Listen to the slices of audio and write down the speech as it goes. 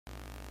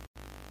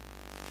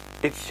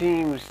It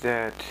seems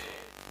that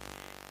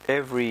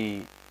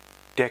every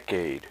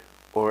decade,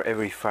 or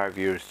every 5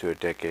 years to a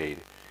decade,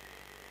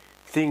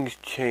 things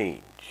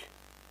change.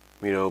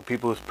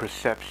 People's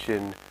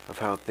perception of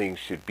how things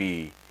should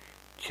be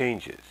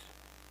changes.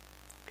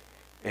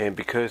 And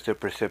because their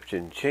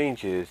perception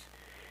changes,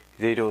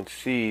 they don't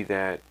see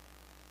that,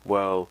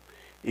 well,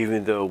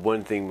 even though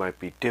one thing might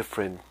be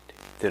different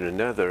than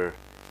another,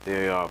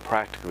 they are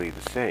practically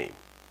the same.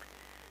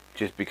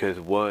 Just because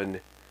one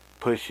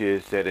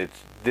pushes that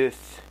it's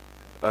this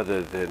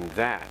other than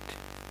that,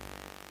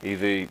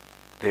 either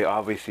they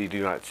obviously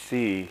do not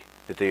see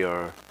that they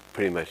are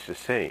pretty much the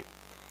same.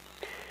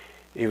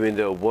 Even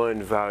though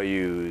one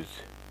values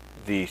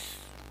the,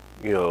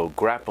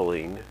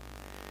 grappling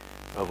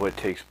of what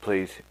takes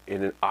place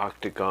in an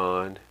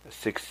octagon,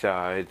 6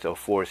 sides, or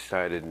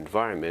 4-sided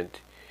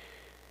environment,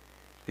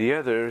 the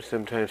other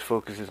sometimes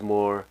focuses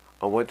more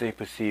on what they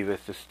perceive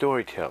as the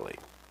storytelling.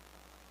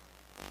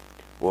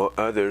 While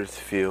others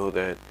feel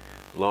that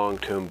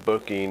long-term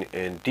booking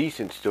and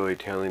decent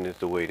storytelling is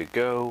the way to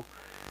go,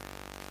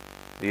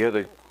 the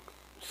other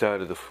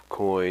side of the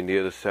coin, the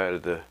other side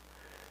of the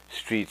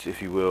streets,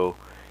 if you will,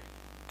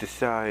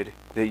 decide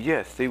that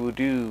yes, they will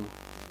do,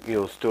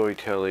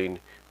 storytelling,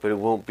 but it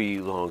won't be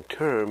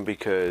long-term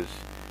because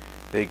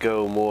they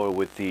go more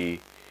with the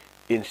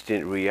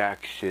instant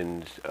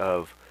reactions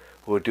of,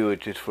 we'll do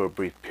it just for a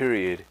brief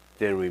period,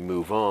 then we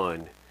move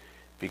on,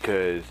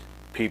 because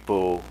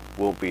people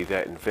won't be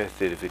that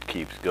invested if it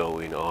keeps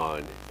going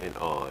on and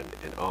on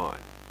and on.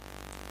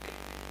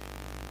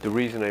 The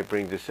reason I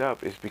bring this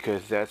up is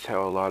because that's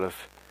how a lot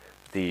of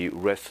the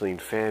wrestling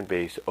fan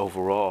base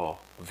overall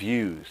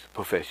views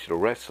professional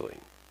wrestling.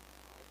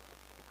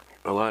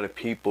 A lot of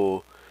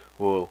people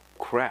will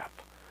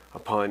crap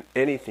upon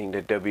anything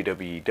that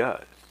WWE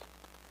does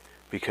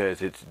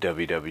because it's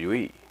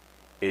WWE.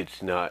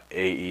 It's not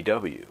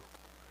AEW.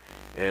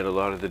 And a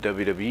lot of the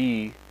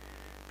WWE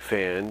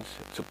fans,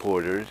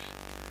 supporters,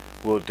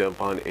 will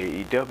dump on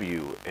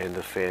AEW and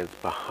the fans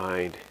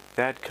behind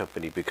that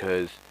company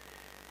because,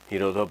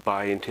 they'll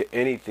buy into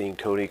anything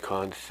Tony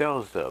Khan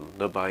sells them.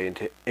 They'll buy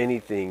into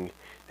anything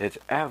that's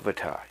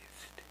advertised.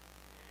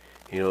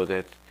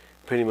 That's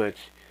pretty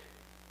much,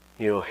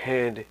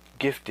 hand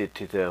gifted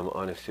to them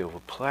on a silver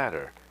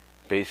platter.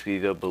 Basically,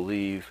 they'll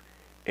believe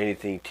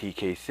anything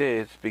TK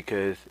says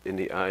because in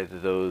the eyes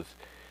of those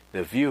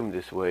that view him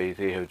this way,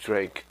 they have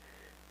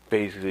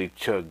basically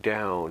chugged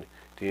down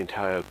the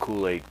entire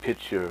Kool-Aid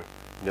pitcher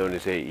known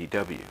as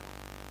AEW.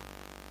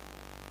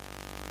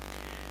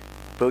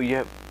 But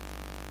yet,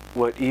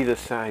 what either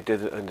side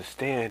doesn't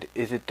understand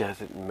is it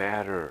doesn't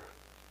matter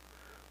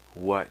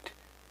what,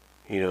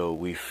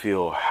 we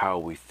feel, how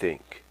we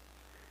think.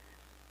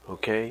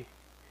 Okay?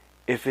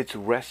 If it's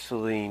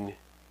wrestling,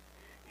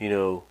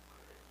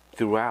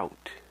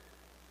 throughout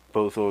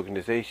both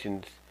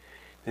organizations,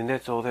 then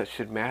that's all that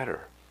should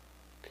matter.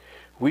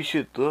 We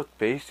should look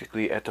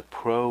basically at the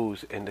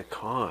pros and the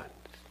cons.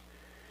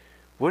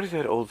 What is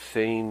that old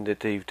saying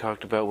that they've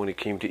talked about when it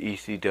came to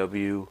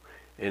ECW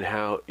and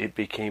how it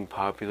became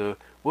popular?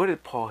 What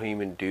did Paul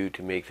Heyman do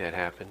to make that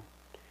happen?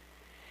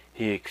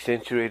 He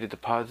accentuated the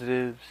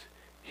positives,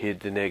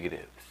 hid the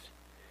negatives.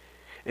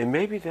 And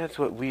maybe that's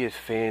what we as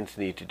fans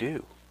need to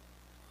do.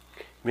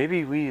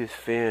 Maybe we as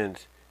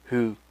fans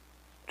who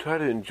try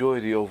to enjoy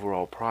the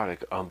overall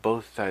product on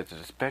both sides of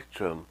the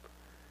spectrum,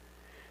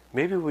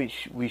 maybe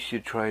we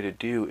should try to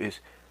do is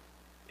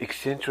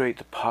accentuate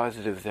the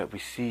positives that we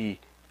see,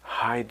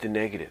 hide the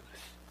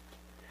negatives.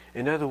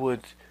 In other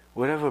words,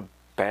 whatever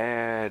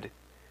bad,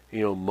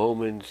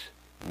 moments,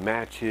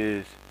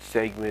 matches,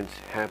 segments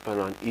happen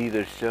on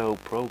either show,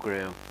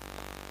 program,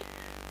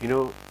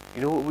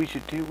 what we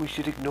should do? We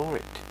should ignore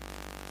it.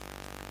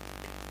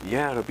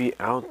 Yeah, it'll be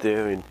out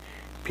there and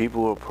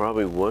people will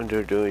probably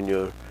wonder during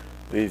your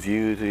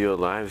reviews or your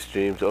live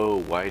streams, oh,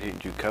 why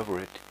didn't you cover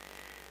it?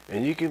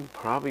 And you can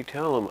probably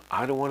tell them,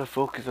 I don't want to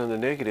focus on the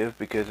negative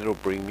because it'll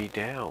bring me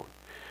down.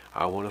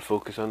 I want to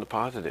focus on the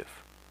positive.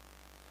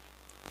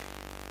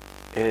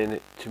 And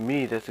to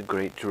me, that's a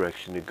great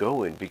direction to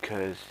go in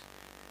because,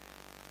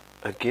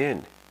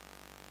 again,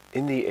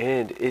 in the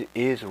end, it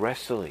is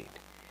wrestling.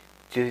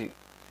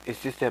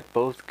 It's just that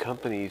both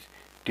companies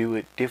do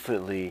it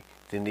differently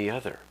than the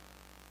other.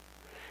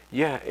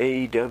 Yeah,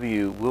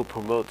 AEW will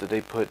promote that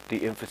they put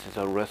the emphasis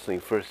on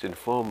wrestling first and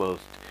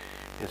foremost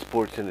and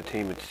sports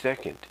entertainment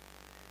second.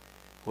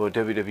 Well,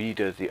 WWE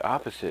does the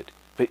opposite,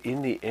 but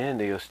in the end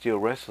they are still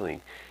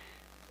wrestling.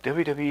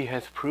 WWE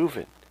has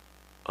proven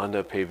on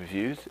their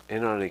pay-per-views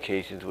and on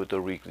occasions with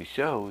their weekly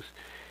shows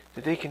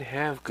that they can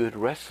have good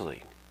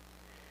wrestling.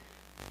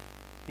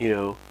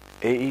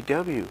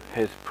 AEW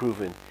has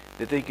proven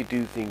that they could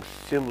do things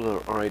similar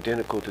or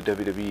identical to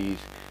WWE's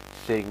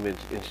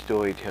segments and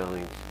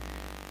storytelling.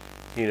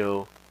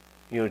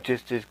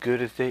 Just as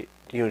good as they,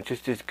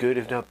 just as good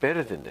if not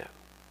better than them.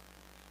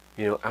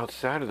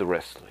 Outside of the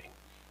wrestling.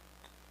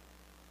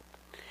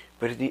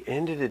 But at the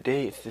end of the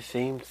day, it's the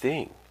same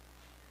thing.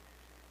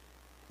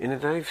 And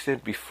as I've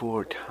said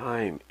before,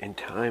 time and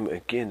time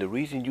again, the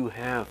reason you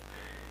have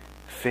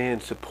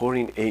fans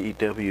supporting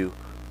AEW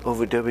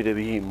over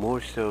WWE more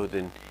so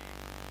than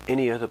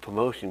any other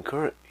promotion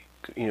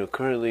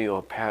currently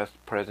or past,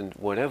 present,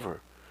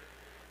 whatever.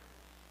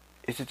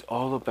 It's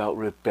all about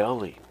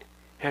rebelling.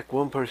 Heck,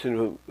 one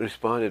person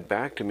responded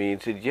back to me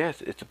and said,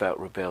 yes, it's about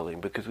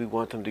rebelling because we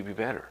want them to be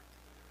better.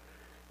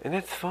 And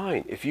that's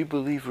fine. If you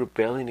believe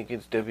rebelling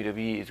against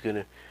WWE is going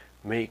to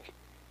make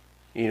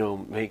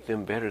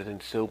them better,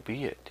 then so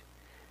be it.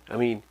 I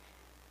mean,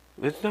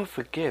 let's not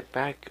forget,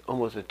 back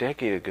almost a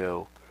decade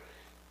ago,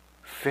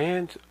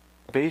 fans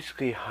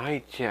basically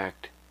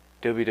hijacked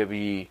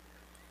WWE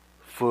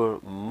for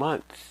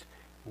months,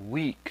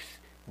 weeks,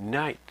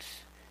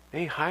 nights.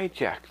 They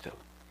hijacked them.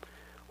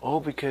 All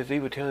because they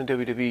were telling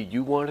WWE,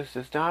 you want us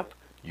to stop?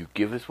 You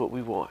give us what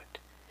we want.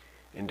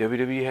 And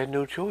WWE had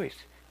no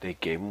choice. They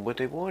gave them what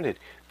they wanted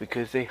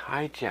because they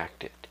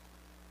hijacked it.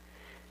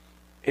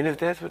 And if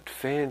that's what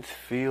fans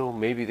feel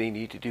maybe they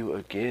need to do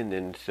again,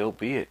 then so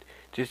be it.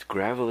 Just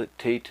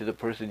gravitate to the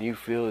person you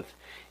feel is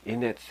in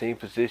that same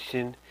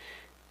position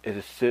as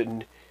a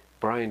certain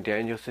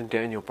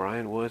Daniel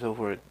Bryan was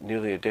over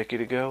nearly a decade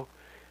ago.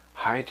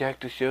 Hijacked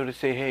the show to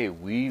say, hey,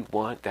 we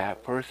want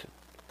that person.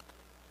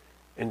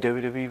 And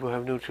WWE will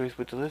have no choice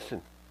but to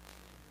listen.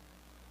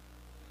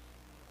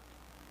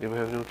 They will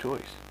have no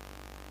choice.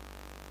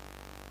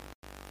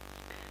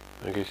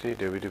 Like I say,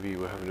 WWE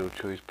will have no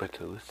choice but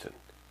to listen.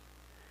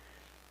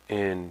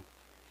 And,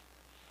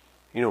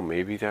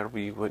 maybe that'll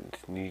be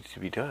what needs to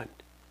be done.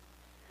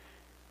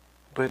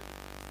 But,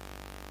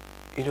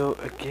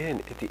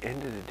 again, at the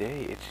end of the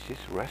day, it's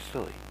just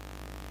wrestling.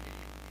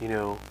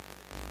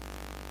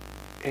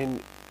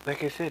 And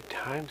like I said,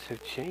 times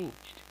have changed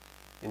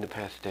in the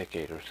past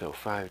decade or so,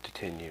 5 to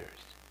 10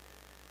 years.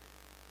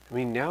 I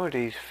mean,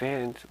 nowadays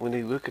fans, when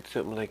they look at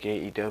something like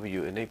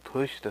AEW and they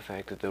push the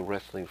fact that they're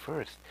wrestling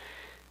first,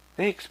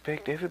 they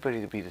expect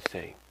everybody to be the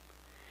same.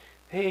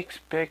 They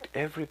expect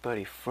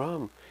everybody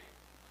from,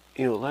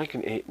 like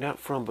an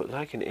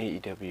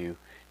AEW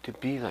to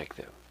be like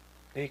them.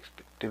 They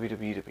expect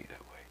WWE to be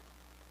that way.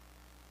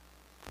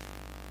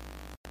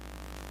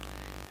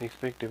 They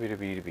expect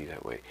WWE to be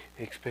that way.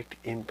 They expect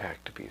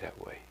Impact to be that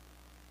way.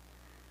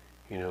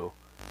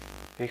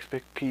 They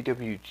expect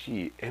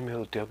PWG,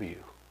 MLW.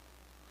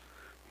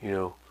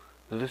 The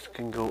list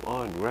can go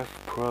on.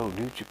 Ref Pro,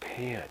 New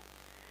Japan.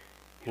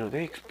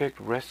 They expect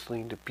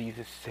wrestling to be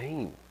the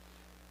same.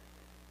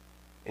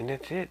 And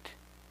that's it.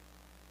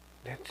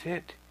 That's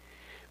it.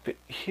 But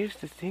here's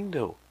the thing,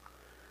 though.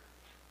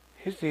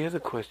 Here's the other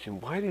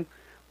question. Why do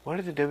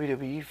the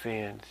WWE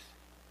fans,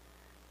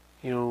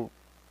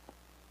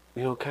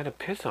 kind of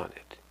piss on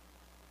it?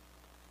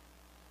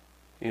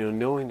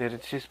 Knowing that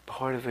it's just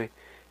part of a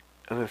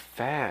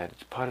fad.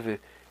 It's part of a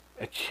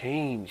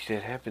change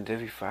that happens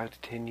every 5 to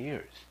 10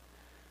 years.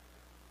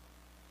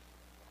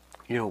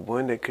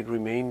 One that could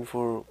remain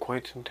for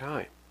quite some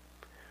time.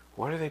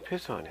 Why do they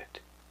piss on it?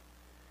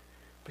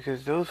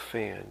 Because those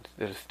fans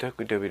that are stuck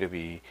with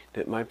WWE,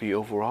 that might be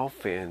overall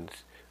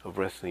fans of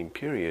wrestling,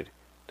 period,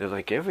 that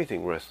like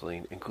everything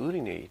wrestling,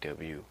 including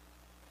AEW,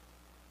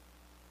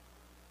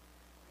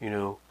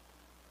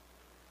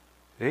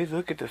 they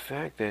look at the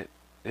fact that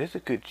there's a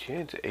good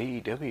chance that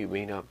AEW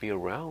may not be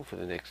around for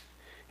the next,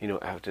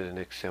 after the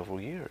next several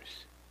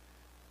years.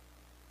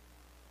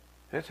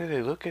 That's how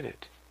they look at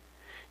it.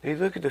 They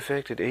look at the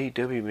fact that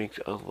AEW makes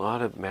a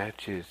lot of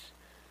matches,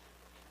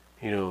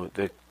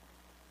 that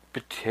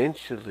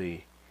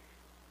potentially,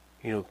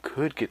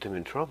 could get them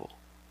in trouble.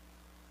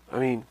 I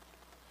mean,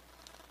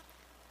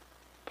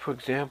 for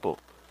example,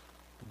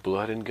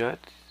 Blood and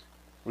Guts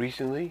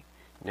recently.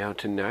 Now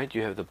tonight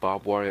you have the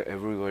Barbed Wire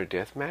Everywhere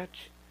death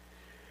match.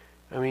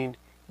 I mean,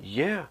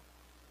 yeah,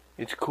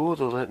 it's cool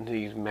to let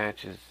these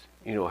matches,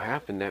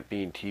 happen, that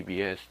being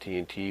TBS,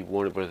 TNT,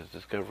 Warner Brothers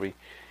Discovery.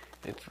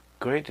 It's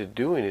great to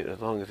doing it as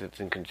long as it's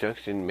in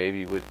conjunction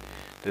maybe with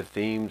the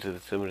themes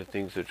of some of the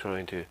things they're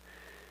trying to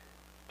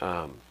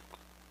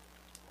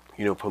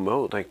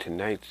promote, like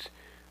tonight's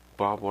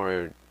Barbed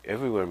Wire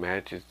Everywhere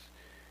match is,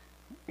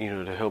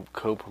 to help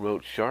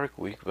co-promote Shark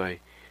Week by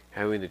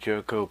having the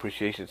Jericho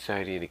Appreciation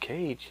Society in a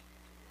cage.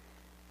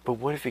 But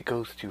what if it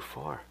goes too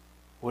far?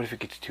 What if it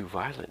gets too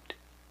violent?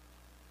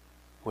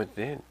 What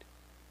then?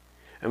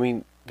 I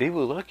mean, they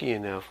were lucky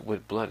enough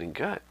with Blood and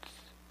Guts.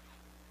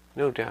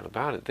 No doubt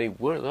about it, they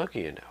were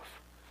lucky enough.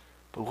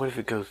 But what if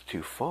it goes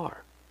too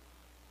far?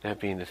 That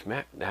being this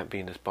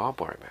barbed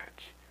wire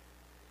match.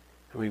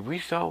 I mean, we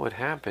saw what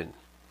happened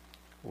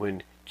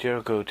when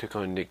Jericho took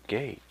on Nick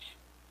Gage.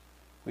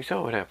 We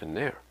saw what happened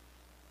there.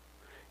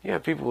 Yeah,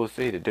 people will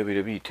say that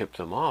WWE tipped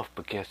them off,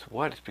 but guess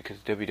what? It's because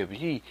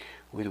WWE,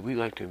 whether we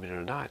like to admit it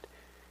or not,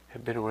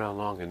 have been around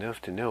long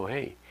enough to know,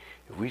 hey,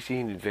 if we see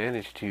an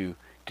advantage to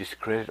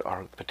discredit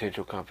our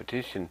potential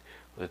competition,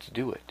 let's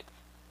do it.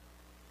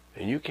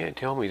 And you can't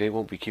tell me they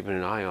won't be keeping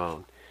an eye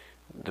on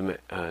the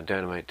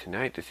Dynamite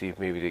tonight to see if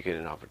maybe they get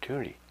an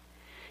opportunity.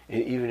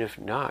 And even if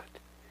not,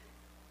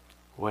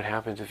 what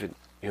happens if it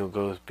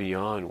goes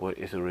beyond what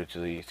is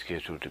originally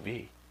scheduled to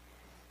be?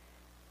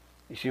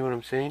 You see what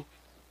I'm saying?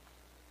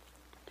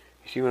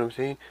 You see what I'm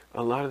saying?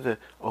 A lot of the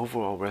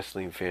overall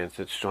wrestling fans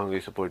that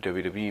strongly support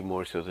WWE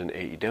more so than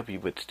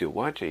AEW, but still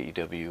watch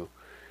AEW,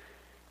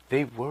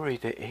 they worry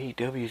that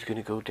AEW is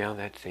going to go down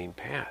that same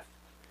path.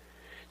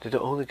 That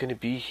they're only going to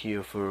be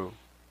here for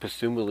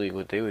presumably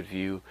what they would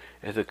view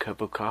as a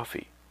cup of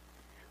coffee,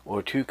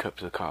 or 2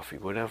 cups of coffee,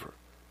 whatever,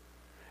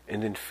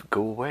 and then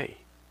go away,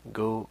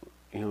 go,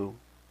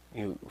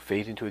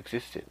 fade into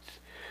existence,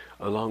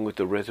 along with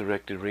the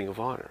resurrected Ring of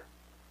Honor.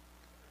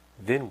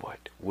 Then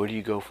what? Where do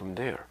you go from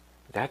there?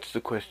 That's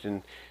the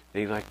question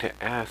they like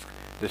to ask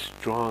the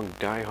strong,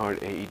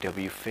 die-hard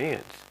AEW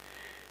fans.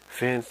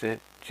 Fans that,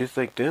 just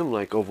like them,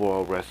 like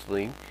overall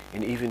wrestling,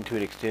 and even to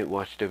an extent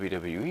watch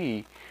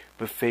WWE,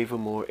 but favor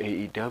more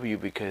AEW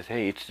because,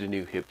 hey, it's the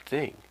new hip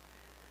thing.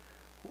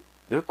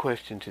 Their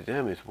question to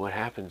them is, what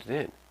happens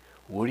then?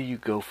 Where do you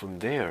go from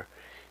there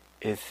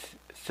if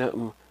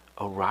something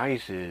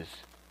arises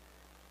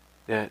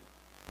that,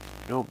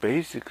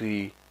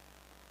 basically,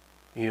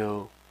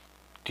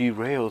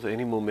 derails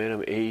any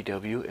momentum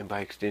AEW and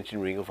by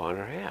extension Ring of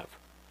Honor have?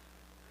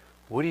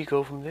 Where do you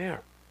go from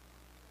there?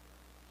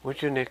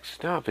 What's your next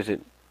stop? Is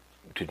it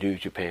to New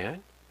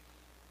Japan?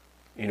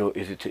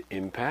 Is it to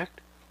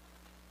Impact?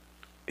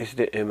 Is it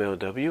to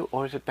MLW?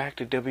 Or is it back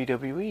to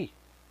WWE?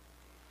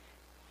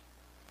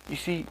 You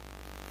see,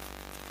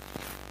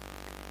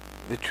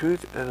 the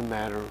truth of the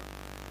matter,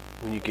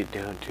 when you get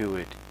down to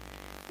it,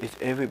 is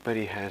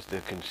everybody has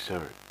their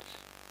concerns.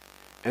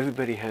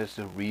 Everybody has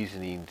their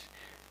reasonings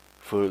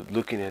for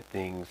looking at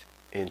things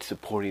and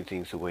supporting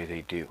things the way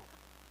they do.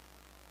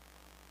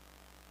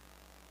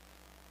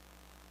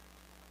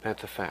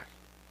 That's a fact.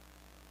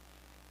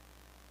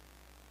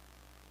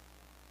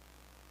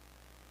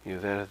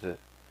 That's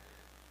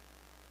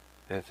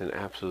an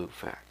absolute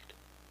fact.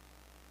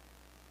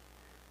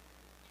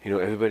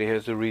 Everybody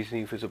has their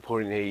reasoning for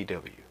supporting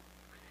AEW.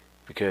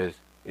 Because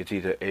it's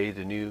either A,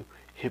 the new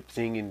hip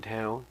thing in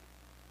town,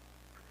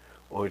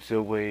 or it's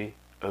their way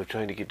of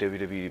trying to get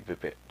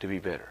WWE to be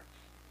better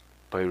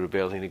by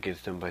rebelling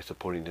against them by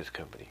supporting this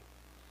company.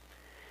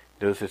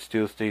 Those that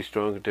still stay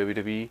strong with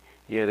WWE,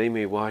 yeah, they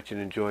may watch and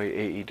enjoy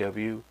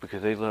AEW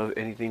because they love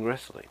anything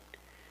wrestling,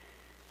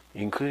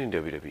 including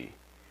WWE.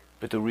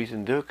 But the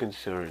reason they're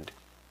concerned,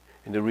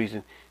 and the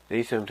reason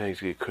they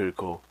sometimes get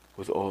critical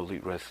with All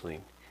Elite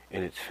Wrestling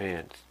and its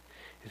fans,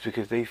 is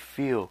because they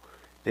feel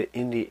that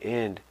in the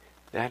end,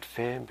 that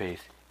fan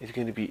base is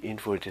going to be in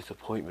for a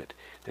disappointment.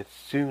 That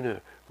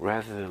sooner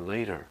rather than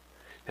later,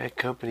 that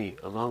company,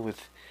 along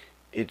with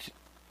its,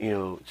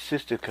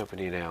 sister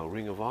company now,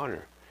 Ring of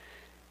Honor,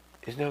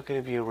 is not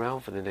going to be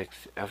around for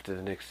after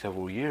the next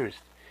several years.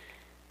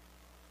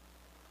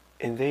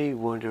 And they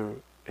wonder,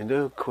 and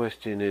their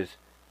question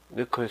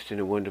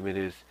and wonderment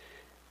is,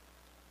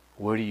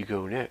 where do you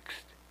go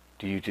next?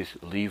 Do you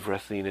just leave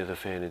wrestling as a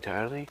fan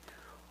entirely?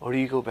 Or do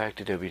you go back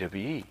to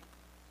WWE?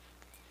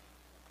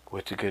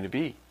 What's it going to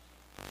be?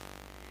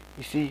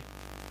 You see,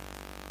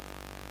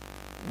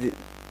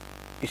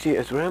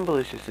 as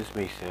rambulish as this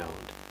may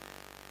sound,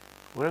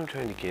 what I'm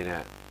trying to get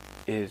at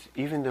is,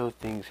 even though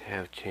things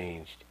have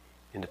changed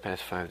in the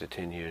past 5 to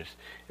 10 years,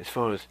 as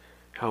far as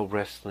how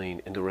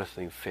wrestling and the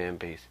wrestling fan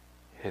base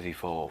has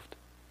evolved,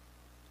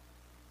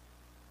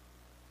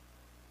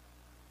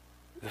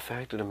 the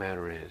fact of the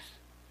matter is,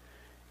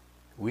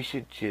 we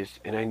should just,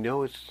 and I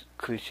know it's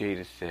cliche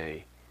to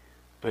say,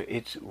 but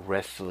it's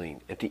wrestling.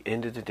 At the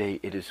end of the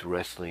day, it is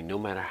wrestling. No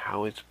matter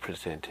how it's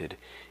presented,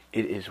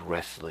 it is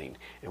wrestling.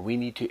 And we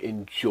need to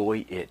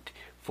enjoy it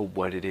for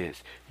what it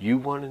is. You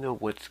want to know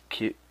what's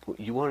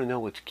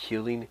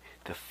killing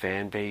the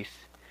fan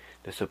base,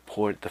 the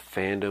support, the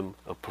fandom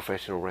of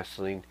professional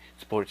wrestling,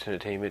 sports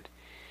entertainment?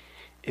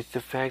 It's the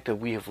fact that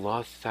we have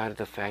lost sight of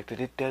the fact that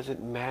it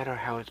doesn't matter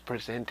how it's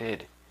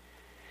presented.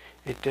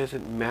 It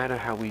doesn't matter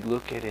how we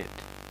look at it.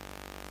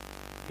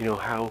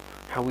 How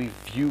we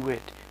view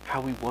it,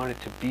 how we want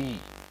it to be.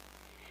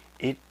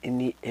 It, in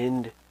the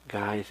end,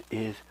 guys,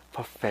 is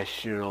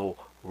professional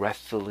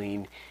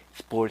wrestling,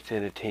 sports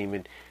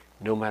entertainment.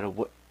 No matter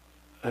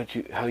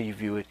how you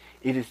view it,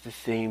 it is the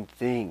same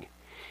thing.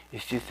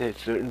 It's just that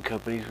certain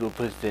companies will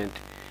present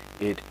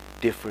it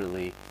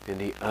differently than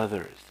the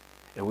others.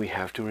 And we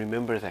have to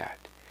remember that.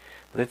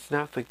 Let's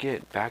not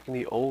forget, back in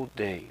the old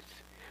days,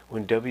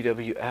 when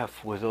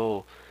WWF was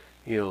all,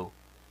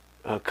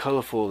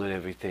 colorful and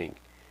everything,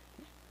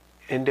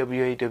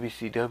 NWA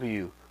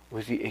WCW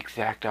was the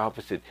exact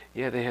opposite.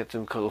 Yeah, they had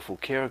some colorful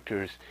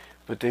characters,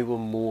 but they were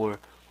more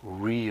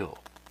real.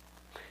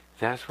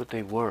 That's what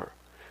they were.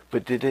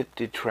 But did it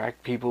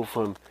detract people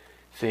from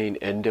saying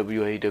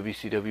NWA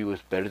WCW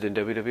was better than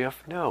WWF?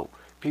 No.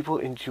 People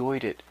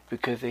enjoyed it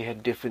because they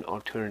had different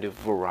alternative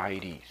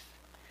varieties.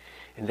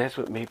 And that's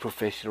what made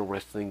professional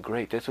wrestling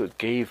great. That's what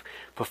gave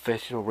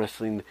professional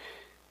wrestling,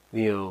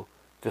 the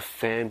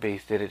fan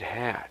base that it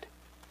had.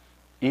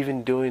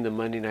 Even during the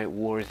Monday Night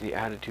Wars, the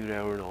Attitude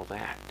Era and all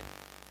that.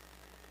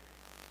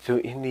 So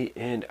in the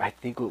end, I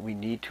think what we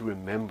need to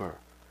remember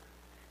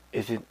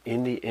is that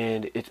in the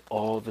end, it's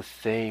all the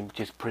same,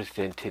 just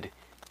presented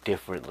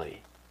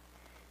differently.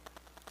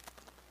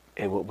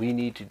 And what we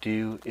need to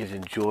do is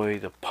enjoy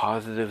the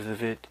positives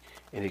of it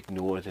and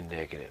ignore the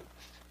negatives.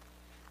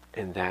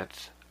 And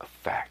that's a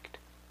fact.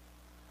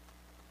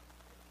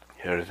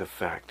 That is a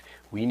fact.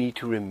 We need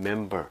to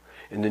remember,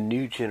 and the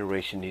new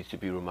generation needs to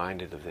be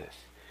reminded of this,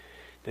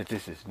 that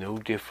this is no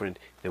different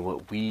than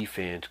what we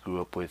fans grew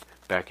up with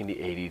back in the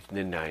 80s and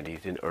the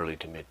 90s and early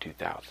to mid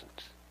 2000s.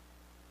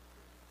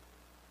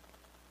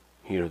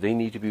 They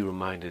need to be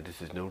reminded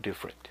this is no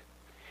different.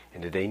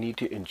 And that they need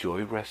to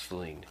enjoy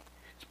wrestling,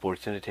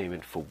 sports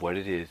entertainment, for what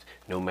it is,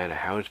 no matter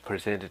how it's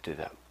presented to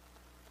them.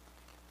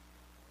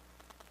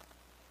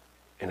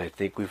 And I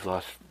think we've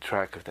lost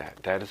track of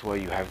that. That is why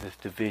you have this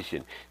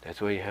division. That's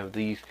why you have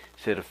these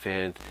set of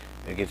fans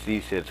against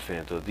these set of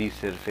fans, or these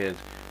set of fans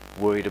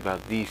worried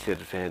about these set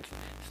of fans,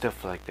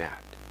 stuff like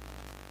that.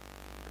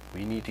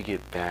 We need to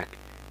get back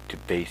to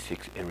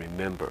basics and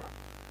remember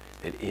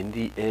that in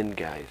the end,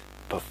 guys,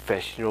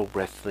 professional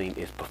wrestling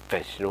is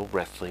professional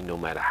wrestling no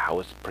matter how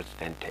it's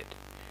presented.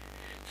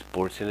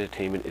 Sports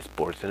entertainment is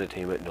sports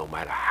entertainment no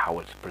matter how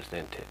it's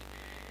presented.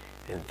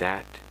 And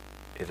that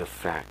is a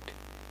fact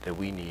that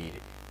we need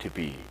to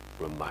be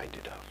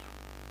reminded of,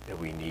 that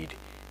we need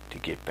to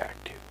get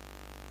back to.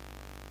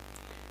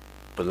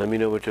 But let me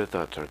know what your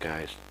thoughts are,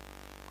 guys.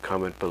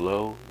 Comment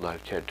below,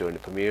 live chat during the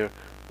premiere,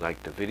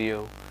 like the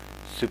video.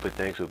 Super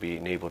thanks will be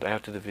enabled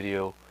after the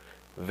video.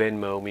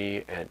 Venmo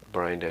me at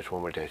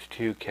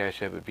Brian-Warmer-2,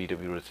 Cash App at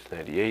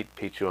BWRoses98,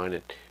 Patreon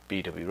at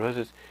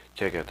BWRoses.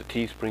 Check out the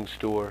Teespring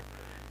store.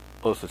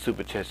 Also,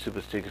 Super Chat,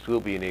 Super Stickers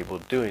will be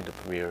enabled during the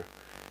premiere.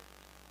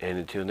 And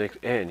until next,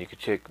 and you can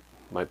check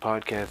my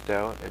podcast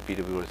out at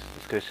BWRoses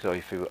Discussions, all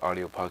your favorite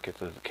audio podcast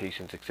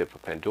notifications except for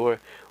Pandora,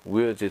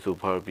 where this will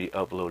probably be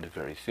uploaded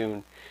very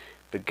soon.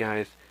 But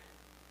guys,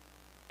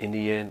 in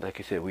the end, like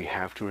I said, we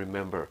have to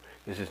remember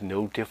this is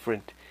no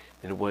different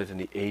than it was in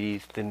the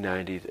 80s, the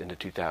 90s, and the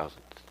 2000s.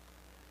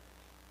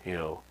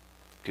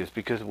 Just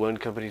because one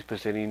company is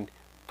presenting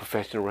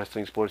professional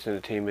wrestling sports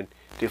entertainment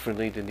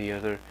differently than the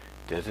other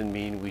doesn't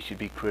mean we should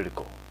be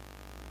critical.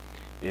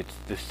 It's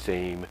the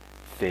same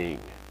thing.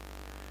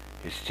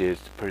 It's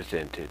just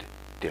presented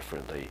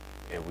differently,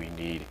 and we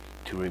need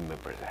to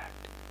remember that.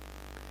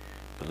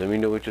 But let me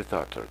know what your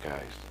thoughts are,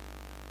 guys.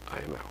 I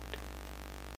am out.